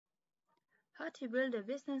How to build a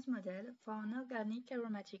business model for an organic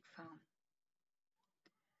aromatic farm.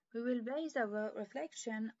 We will base our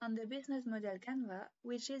reflection on the business model Canva,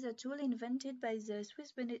 which is a tool invented by the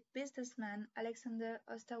Swiss businessman Alexander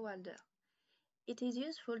Osterwalder. It is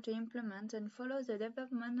useful to implement and follow the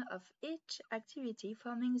development of each activity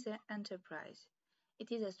forming the enterprise.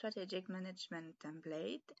 It is a strategic management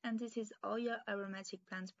template, and this is how your aromatic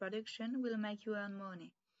plants production will make you earn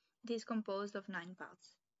money. It is composed of 9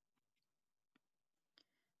 parts.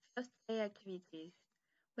 First, activities.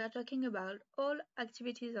 We are talking about all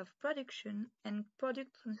activities of production and product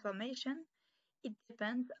transformation. It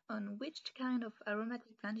depends on which kind of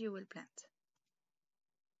aromatic plant you will plant.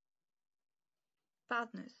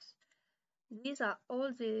 Partners. These are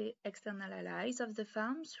all the external allies of the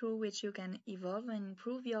farm through which you can evolve and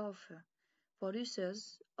improve your offer.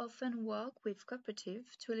 Producers often work with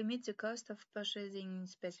cooperatives to limit the cost of purchasing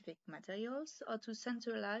specific materials or to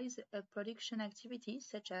centralize a production activity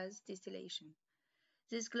such as distillation.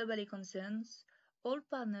 This globally concerns all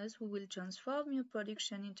partners who will transform your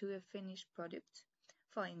production into a finished product,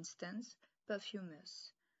 for instance,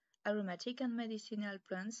 perfumers. Aromatic and medicinal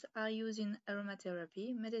plants are used in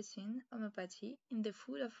aromatherapy, medicine, homeopathy, in the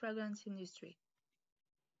food or fragrance industry.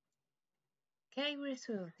 Key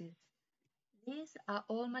resources. These are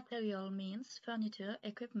all material means, furniture,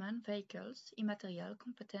 equipment, vehicles, immaterial,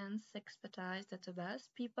 competence, expertise, database,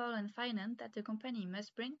 people and finance that the company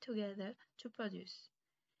must bring together to produce.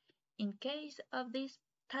 In case of this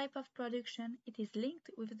type of production, it is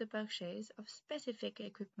linked with the purchase of specific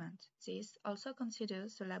equipment. This also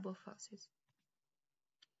considers the labor forces.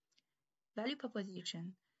 Value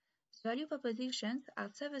proposition. Value propositions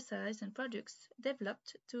are services and products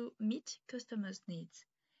developed to meet customers' needs.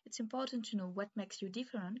 It's important to know what makes you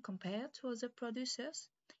different compared to other producers.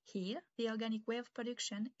 Here, the organic way of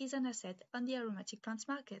production is an asset on the aromatic plants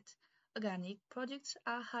market. Organic products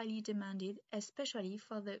are highly demanded, especially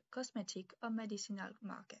for the cosmetic or medicinal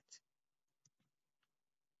market.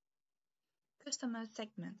 Customer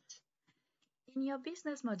segments. In your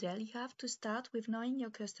business model, you have to start with knowing your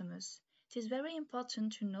customers. It is very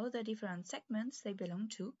important to know the different segments they belong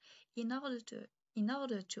to in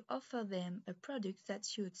order to offer them a product that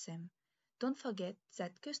suits them. Don't forget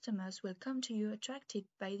that customers will come to you attracted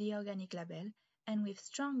by the organic label and with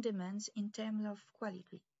strong demands in terms of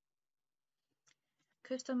quality.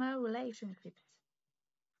 Customer relationships.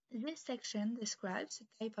 This section describes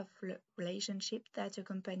the type of relationship that a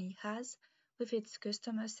company has with its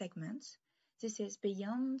customer segments. This is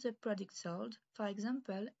beyond the product sold, for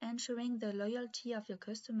example, ensuring the loyalty of your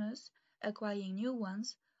customers, acquiring new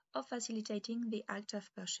ones, or facilitating the act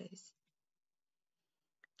of purchase.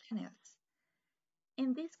 Channels.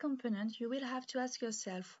 In this component, you will have to ask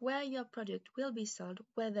yourself where your product will be sold,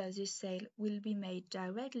 whether this sale will be made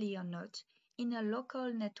directly or not, in a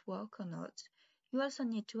local network or not. You also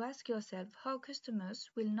need to ask yourself how customers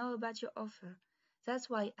will know about your offer. That's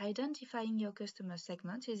why identifying your customer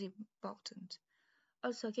segment is important.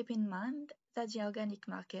 Also keep in mind that the organic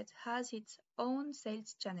market has its own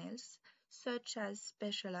sales channels, such as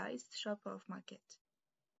specialized shopper market.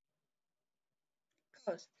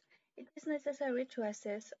 Cost. It is necessary to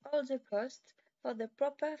assess all the costs for the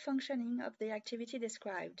proper functioning of the activity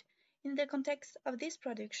described. In the context of this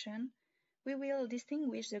production, we will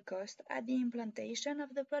distinguish the cost at the implantation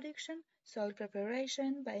of the production, soil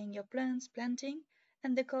preparation, buying your plants, planting,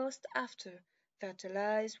 and the cost after,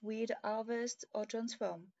 fertilize, weed, harvest, or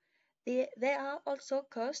transform. There are also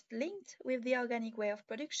costs linked with the organic way of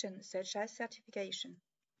production, such as certification.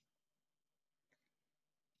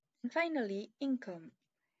 And finally, income.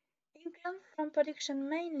 Income from production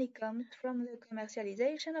mainly comes from the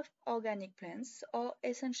commercialization of organic plants or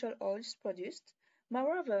essential oils produced.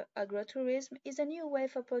 Moreover, agrotourism is a new way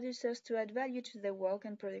for producers to add value to their work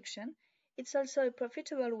and production. It's also a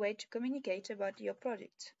profitable way to communicate about your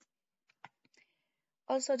product.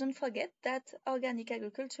 Also, don't forget that organic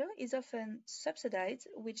agriculture is often subsidized,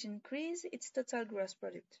 which increases its total gross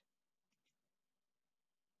product.